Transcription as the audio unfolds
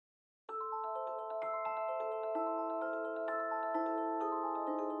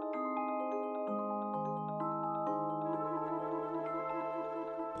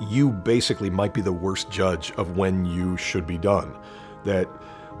you basically might be the worst judge of when you should be done. That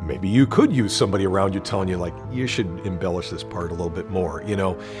maybe you could use somebody around you telling you, like, you should embellish this part a little bit more, you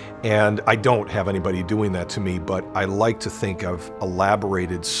know? And I don't have anybody doing that to me, but I like to think I've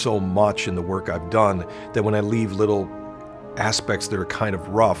elaborated so much in the work I've done that when I leave little aspects that are kind of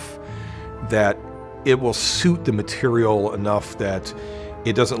rough, that it will suit the material enough that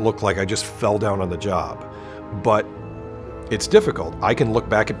it doesn't look like I just fell down on the job. But it's difficult. I can look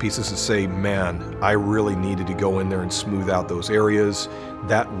back at pieces and say, man, I really needed to go in there and smooth out those areas.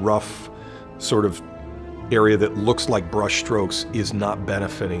 That rough sort of area that looks like brush strokes is not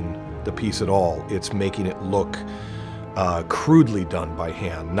benefiting the piece at all. It's making it look crudely done by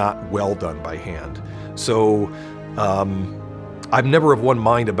hand, not well done by hand. So I'm never of one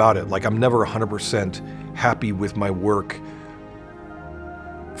mind about it. Like, I'm never 100% happy with my work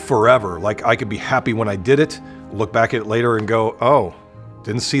forever. Like, I could be happy when I did it, look back at it later and go, oh,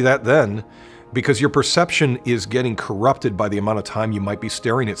 didn't see that then. Because your perception is getting corrupted by the amount of time you might be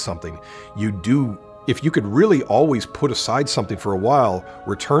staring at something. If you could really always put aside something for a while,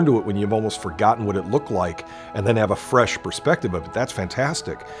 return to it when you've almost forgotten what it looked like, and then have a fresh perspective of it, that's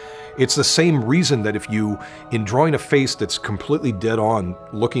fantastic. It's the same reason that in drawing a face that's completely dead on,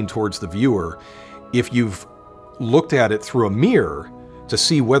 looking towards the viewer, if you've looked at it through a mirror to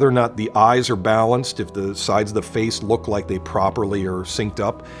see whether or not the eyes are balanced, if the sides of the face look like they properly are synced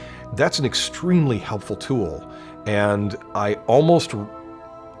up, that's an extremely helpful tool. And I almost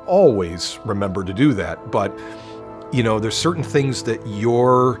always remember to do that. But, you know, there's certain things that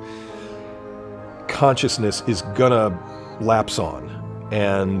your consciousness is gonna lapse on,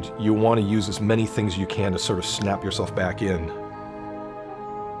 and you want to use as many things as you can to sort of snap yourself back in.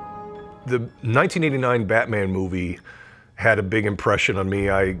 The 1989 Batman movie had a big impression on me.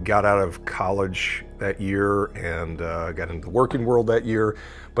 I got out of college that year and got into the working world that year,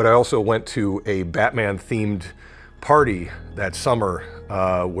 but I also went to a Batman-themed party that summer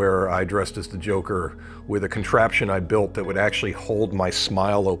where I dressed as the Joker with a contraption I built that would actually hold my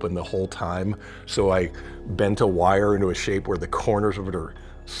smile open the whole time. So I bent a wire into a shape where the corners of it are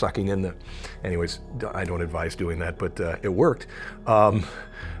sucking in the... Anyways, I don't advise doing that, but it worked. And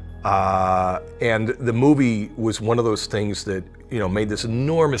the movie was one of those things that, you know, made this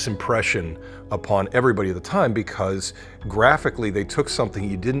enormous impression upon everybody at the time, because graphically they took something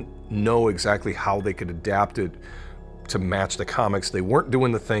you didn't know exactly how they could adapt it to match the comics. They weren't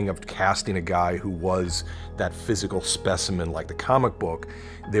doing the thing of casting a guy who was that physical specimen like the comic book.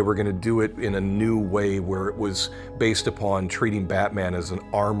 They were going to do it in a new way where it was based upon treating Batman as an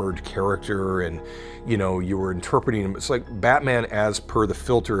armored character, and, you know, you were interpreting him. It's like Batman as per the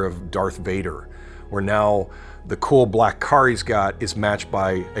filter of Darth Vader, where now the cool black car he's got is matched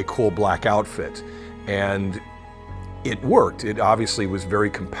by a cool black outfit. And it worked. It obviously was very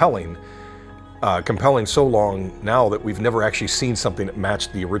compelling. Compelling so long now that we've never actually seen something that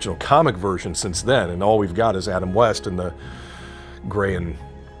matched the original comic version since then, and all we've got is Adam West in the gray and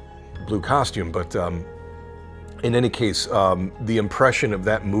blue costume. But in any case, the impression of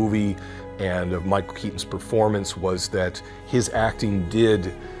that movie and of Michael Keaton's performance was that his acting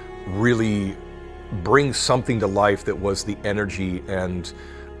did really bring something to life that was the energy and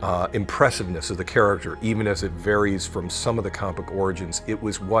impressiveness of the character, even as it varies from some of the comic origins. It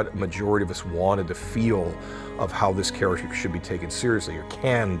was what a majority of us wanted to feel of how this character should be taken seriously, or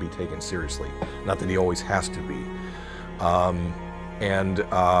can be taken seriously. Not that he always has to be. I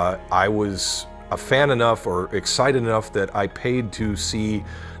was a fan enough or excited enough that I paid to see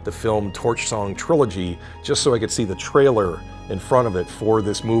the film Torch Song Trilogy just so I could see the trailer in front of it for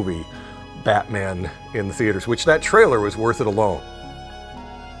this movie, Batman, in the theaters, which that trailer was worth it alone.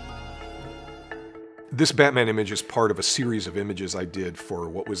 This Batman image is part of a series of images I did for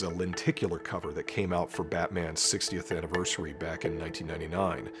what was a lenticular cover that came out for Batman's 60th anniversary back in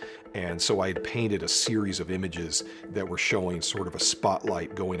 1999. And so I had painted a series of images that were showing sort of a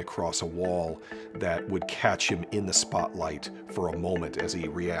spotlight going across a wall that would catch him in the spotlight for a moment as he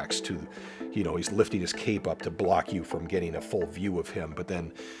reacts to, you know, he's lifting his cape up to block you from getting a full view of him. But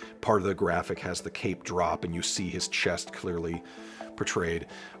then part of the graphic has the cape drop and you see his chest clearly portrayed.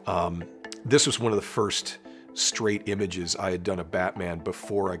 This was one of the first straight images I had done of Batman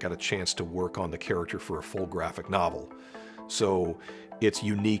before I got a chance to work on the character for a full graphic novel. So it's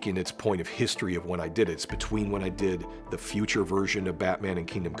unique in its point of history of when I did it. It's between when I did the future version of Batman in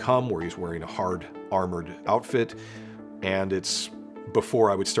Kingdom Come, where he's wearing a hard armored outfit, and it's before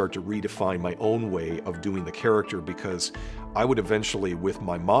I would start to redefine my own way of doing the character, because I would eventually, with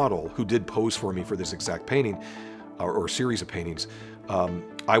my model, who did pose for me for this exact painting, or series of paintings,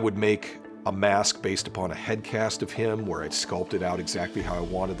 I would make a mask based upon a head cast of him where I'd sculpted out exactly how I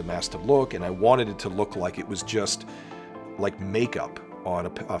wanted the mask to look, and I wanted it to look like it was just like makeup on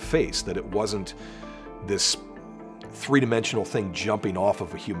a face, that it wasn't this three-dimensional thing jumping off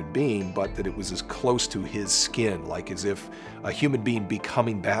of a human being, but that it was as close to his skin, like as if a human being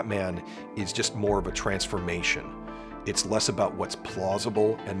becoming Batman is just more of a transformation. It's less about what's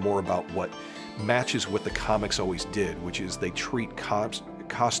plausible and more about what matches what the comics always did, which is they treat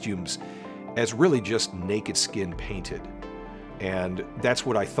costumes as really just naked skin painted. And that's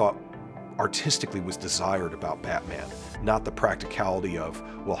what I thought artistically was desired about Batman, not the practicality of,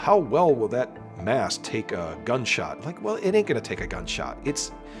 well, how well will that mask take a gunshot? Like, well, it ain't gonna take a gunshot.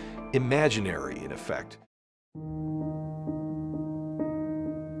 It's imaginary, in effect.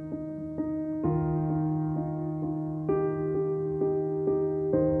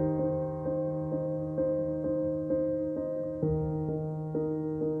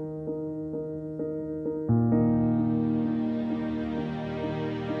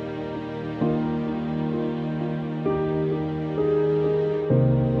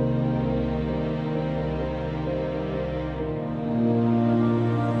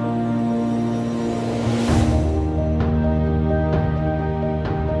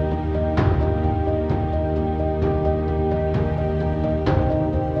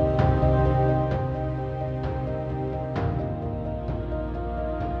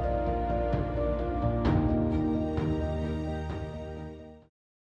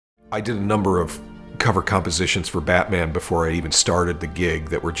 I did a number of cover compositions for Batman before I even started the gig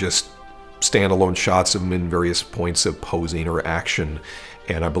that were just standalone shots of him in various points of posing or action,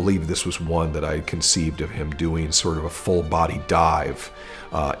 and I believe this was one that I conceived of him doing sort of a full-body dive.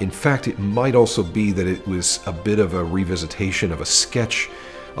 In fact, it might also be that it was a bit of a revisitation of a sketch,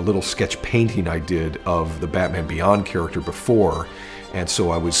 a little sketch painting I did of the Batman Beyond character before, and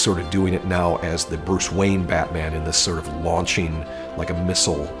so I was sort of doing it now as the Bruce Wayne Batman in this sort of launching, like a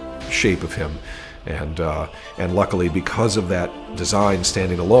missile shape of him. And luckily, because of that design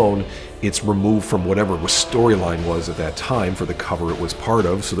standing alone, it's removed from whatever the storyline was at that time for the cover it was part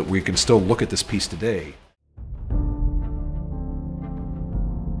of, so that we can still look at this piece today.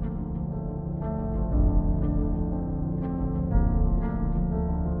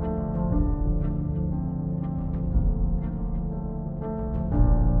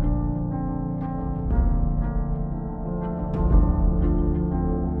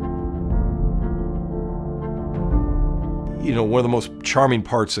 You know, one of the most charming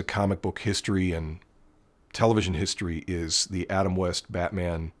parts of comic book history and television history is the Adam West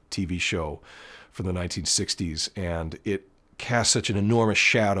Batman TV show from the 1960s, and it cast such an enormous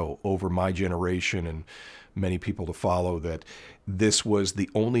shadow over my generation and many people to follow that this was the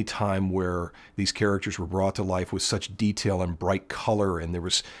only time where these characters were brought to life with such detail and bright color, and there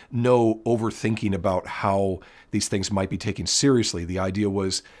was no overthinking about how these things might be taken seriously. The idea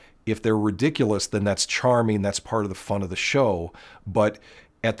was, if they're ridiculous, then that's charming, that's part of the fun of the show. But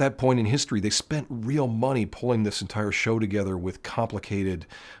at that point in history, they spent real money pulling this entire show together with complicated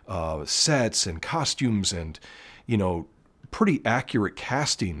sets and costumes and, you know, pretty accurate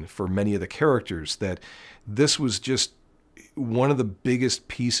casting for many of the characters, that this was just one of the biggest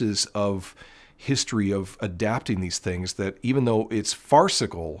pieces of history of adapting these things, that even though it's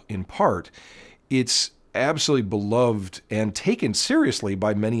farcical in part, it's absolutely beloved and taken seriously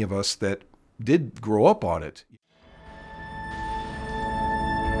by many of us that did grow up on it.